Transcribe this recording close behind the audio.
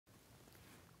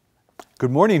Good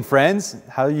morning, friends.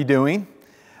 How are you doing?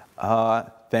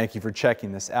 Thank you for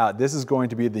checking this out. This is going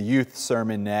to be the youth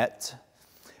sermonette.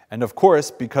 And of course,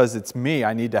 because it's me,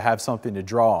 I need to have something to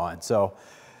draw on. So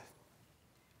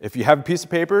if you have a piece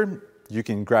of paper, you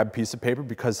can grab a piece of paper,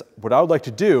 because what I would like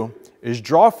to do is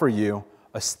draw for you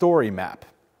a story map.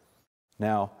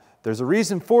 Now, there's a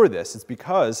reason for this. It's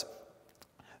because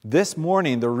this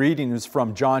morning the reading is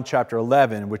from John chapter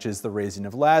 11, which is the raising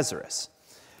of Lazarus.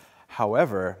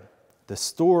 However, the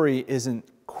story isn't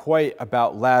quite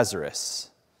about Lazarus,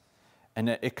 and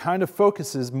it kind of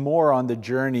focuses more on the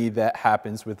journey that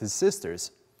happens with his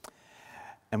sisters.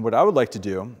 And what I would like to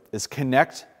do is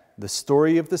connect the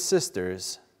story of the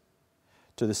sisters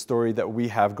to the story that we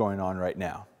have going on right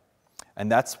now.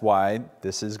 And that's why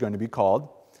this is going to be called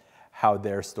How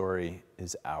Their Story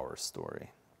is Our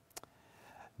Story.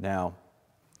 Now,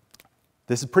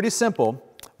 this is pretty simple,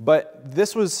 but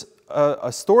this was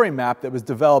a story map that was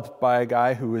developed by a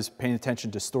guy who was paying attention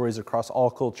to stories across all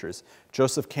cultures.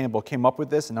 Joseph Campbell came up with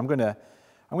this, and I'm going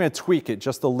to tweak it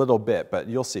just a little bit, but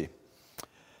you'll see.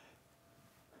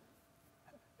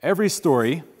 Every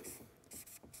story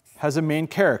has a main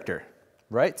character,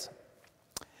 right?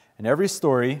 And every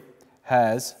story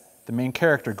has the main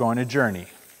character go on a journey,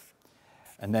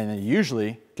 and then they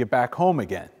usually get back home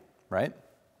again, right?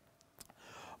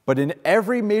 But in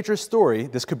every major story,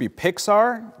 this could be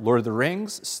Pixar, Lord of the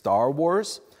Rings, Star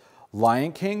Wars,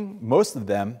 Lion King, most of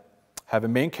them have a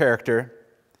main character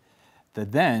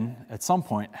that then, at some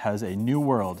point, has a new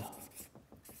world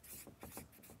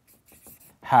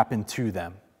happen to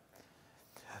them.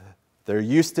 They're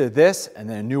used to this, and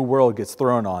then a new world gets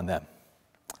thrown on them.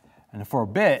 And for a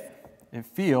bit, it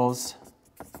feels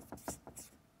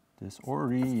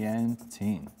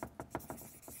disorienting.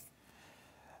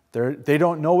 They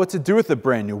don't know what to do with the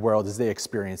brand new world as they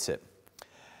experience it.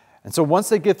 And so once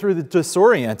they get through the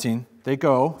disorienting, they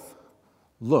go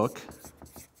look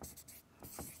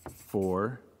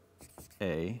for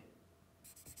a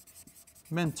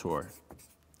mentor.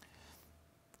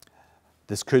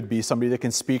 This could be somebody that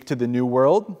can speak to the new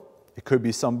world. It could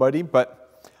be somebody,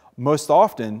 but most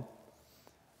often,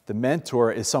 the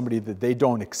mentor is somebody that they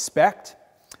don't expect.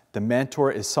 The mentor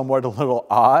is somewhat a little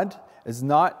odd. Is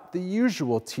not the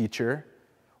usual teacher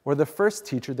or the first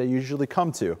teacher they usually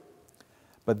come to.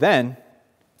 But then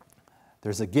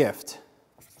there's a gift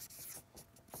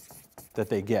that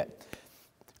they get.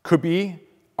 Could be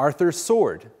Arthur's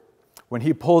sword. When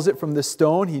he pulls it from the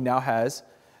stone, he now has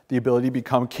the ability to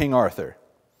become King Arthur.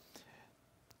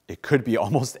 It could be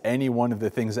almost any one of the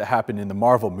things that happen in the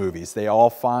Marvel movies. They all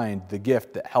find the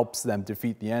gift that helps them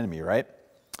defeat the enemy, right?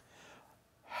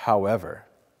 However,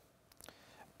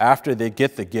 after they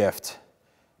get the gift,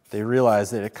 they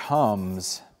realize that it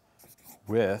comes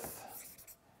with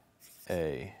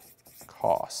a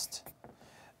cost.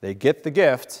 They get the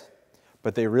gift,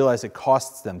 but they realize it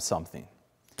costs them something.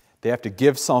 They have to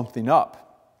give something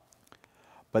up.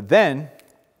 But then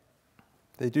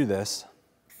they do this.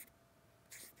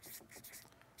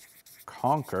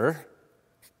 Conquer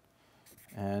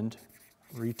and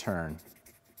return.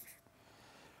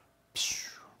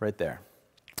 Right there.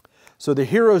 So the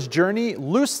hero's journey,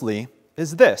 loosely,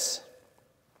 is this.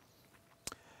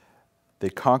 They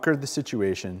conquer the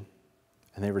situation,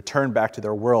 and they return back to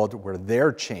their world where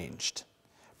they're changed,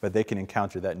 but they can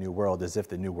encounter that new world as if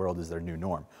the new world is their new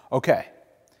norm. Okay,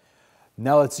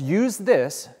 now let's use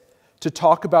this to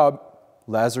talk about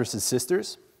Lazarus'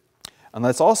 sisters, and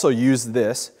let's also use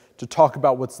this to talk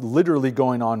about what's literally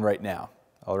going on right now,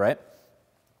 all right?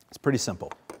 It's pretty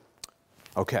simple.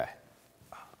 Okay.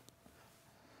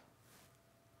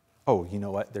 Oh, you know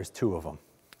what? There's two of them.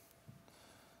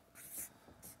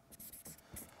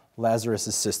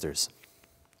 Lazarus' sisters.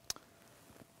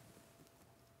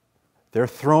 They're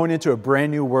thrown into a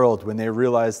brand new world when they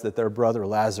realize that their brother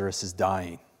Lazarus is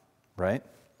dying, right?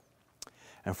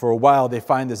 And for a while, they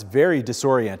find this very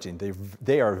disorienting.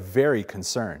 They are very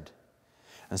concerned.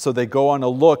 And so they go on a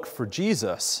look for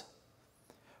Jesus.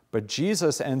 But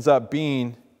Jesus ends up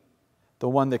being the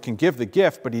one that can give the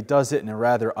gift, but he does it in a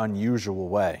rather unusual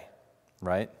way.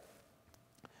 Right?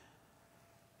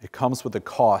 It comes with a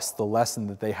cost, the lesson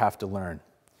that they have to learn.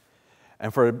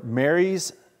 And for Mary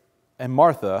and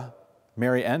Martha,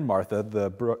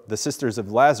 the sisters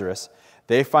of Lazarus,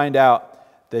 they find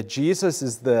out that Jesus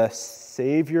is the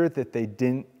Savior that they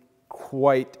didn't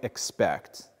quite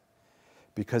expect.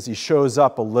 Because he shows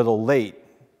up a little late,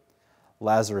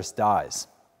 Lazarus dies.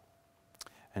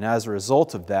 And as a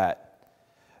result of that,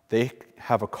 they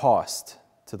have a cost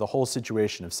to the whole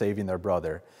situation of saving their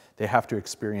brother. They have to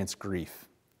experience grief.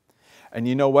 And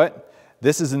you know what?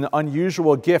 This is an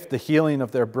unusual gift, the healing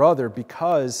of their brother,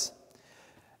 because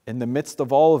in the midst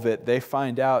of all of it, they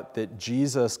find out that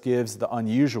Jesus gives the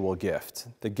unusual gift,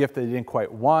 the gift that they didn't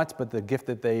quite want, but the gift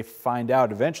that they find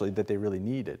out eventually that they really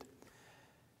needed.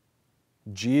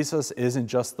 Jesus isn't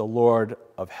just the Lord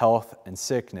of health and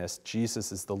sickness.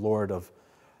 Jesus is the Lord of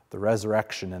the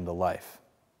resurrection and the life.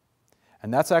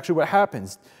 And that's actually what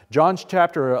happens. John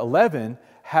chapter 11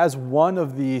 has one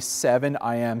of the 7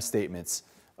 I am statements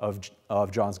of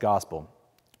John's gospel.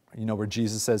 You know, where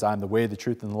Jesus says, I'm the way, the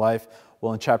truth, and the life.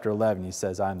 Well, in chapter 11, he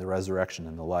says, I am the resurrection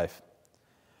and the life.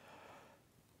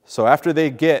 So after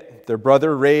they get their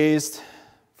brother raised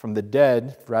from the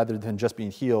dead, rather than just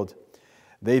being healed,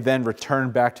 they then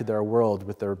return back to their world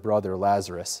with their brother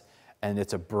Lazarus. And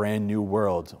it's a brand new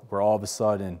world where all of a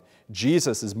sudden,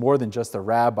 Jesus is more than just a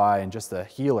rabbi and just a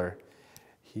healer.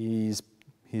 He's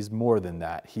more than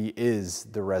that. He is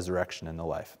the resurrection and the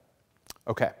life.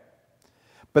 Okay.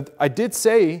 But I did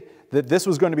say that this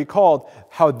was going to be called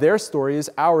How Their Story is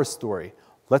Our Story.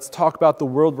 Let's talk about the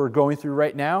world we're going through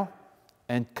right now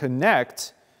and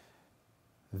connect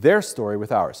their story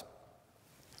with ours.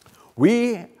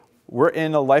 We were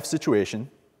in a life situation,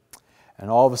 and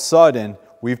all of a sudden,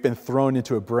 we've been thrown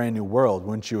into a brand new world.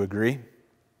 Wouldn't you agree?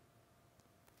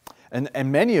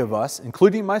 And many of us,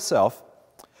 including myself,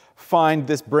 find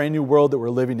this brand new world that we're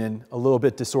living in a little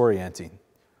bit disorienting.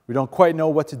 We don't quite know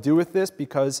what to do with this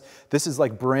because this is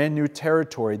like brand new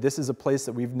territory. This is a place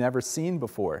that we've never seen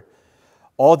before.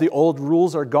 All the old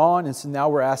rules are gone, and so now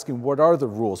we're asking, what are the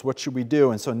rules? What should we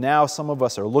do? And so now some of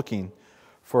us are looking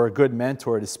for a good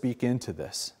mentor to speak into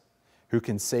this, who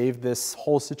can save this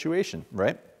whole situation,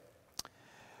 right?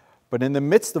 But in the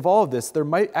midst of all of this, there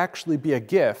might actually be a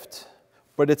gift,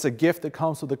 but it's a gift that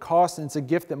comes with a cost, and it's a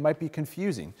gift that might be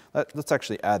confusing. Let's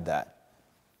actually add that.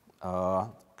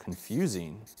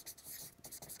 Confusing.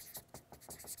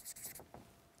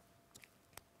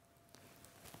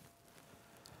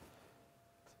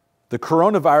 The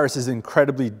coronavirus is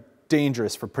incredibly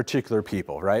dangerous for particular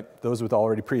people, right? Those with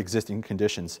already pre-existing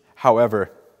conditions.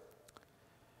 However,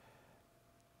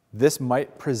 this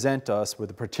might present us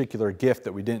with a particular gift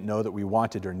that we didn't know that we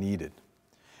wanted or needed.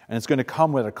 And it's going to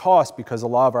come with a cost because a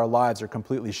lot of our lives are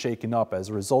completely shaken up as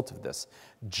a result of this,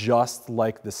 just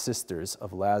like the sisters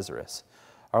of Lazarus.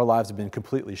 Our lives have been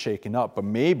completely shaken up, but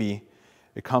maybe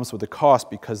it comes with a cost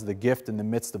because the gift in the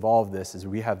midst of all of this is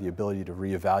we have the ability to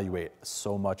reevaluate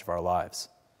so much of our lives.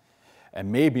 And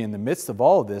maybe in the midst of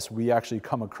all of this, we actually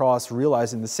come across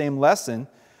realizing the same lesson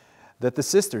that the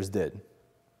sisters did.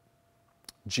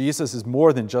 Jesus is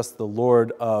more than just the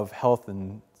Lord of health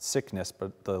and sickness,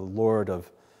 but the Lord of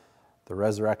the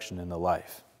resurrection and the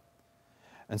life.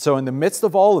 And so in the midst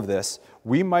of all of this,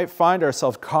 we might find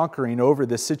ourselves conquering over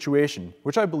this situation,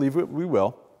 which I believe we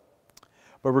will,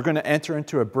 but we're going to enter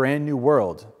into a brand new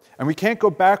world. And we can't go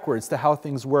backwards to how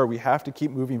things were. We have to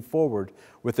keep moving forward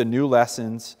with the new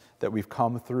lessons that we've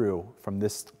come through from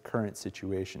this current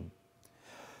situation.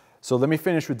 So let me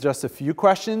finish with just a few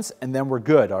questions, and then we're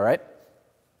good, all right?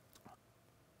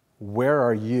 Where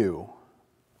are you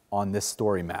on this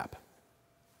story map?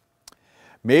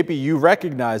 Maybe you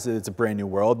recognize that it's a brand new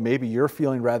world. Maybe you're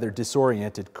feeling rather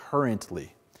disoriented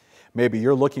currently. Maybe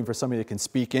you're looking for somebody that can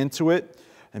speak into it,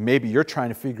 and maybe you're trying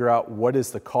to figure out what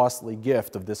is the costly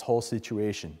gift of this whole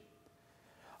situation.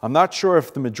 I'm not sure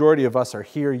if the majority of us are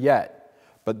here yet,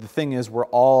 but the thing is we're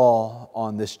all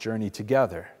on this journey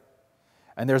together.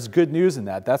 And there's good news in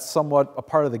that. That's somewhat a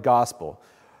part of the gospel.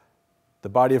 The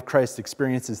body of Christ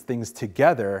experiences things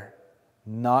together,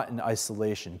 not in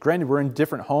isolation. Granted, we're in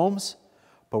different homes,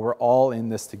 but we're all in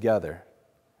this together.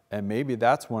 And maybe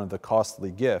that's one of the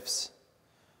costly gifts.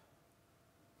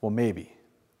 Well, maybe.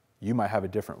 You might have a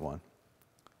different one.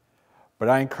 But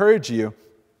I encourage you,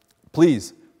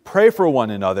 please pray for one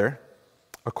another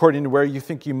according to where you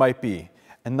think you might be.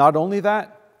 And not only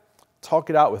that, talk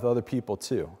it out with other people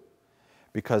too.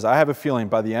 Because I have a feeling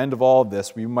by the end of all of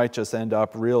this, we might just end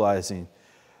up realizing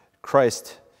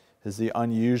Christ is the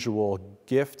unusual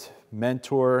gift,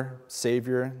 mentor,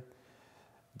 Savior,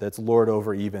 that's Lord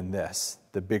over even this,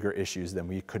 the bigger issues than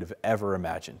we could have ever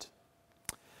imagined.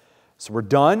 So we're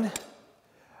done.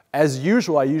 As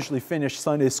usual, I usually finish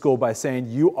Sunday school by saying,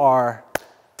 you are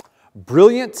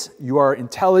brilliant, you are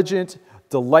intelligent,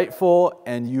 delightful,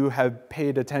 and you have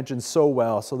paid attention so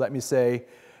well. So let me say,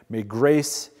 may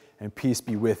grace and peace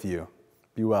be with you.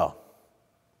 Be well.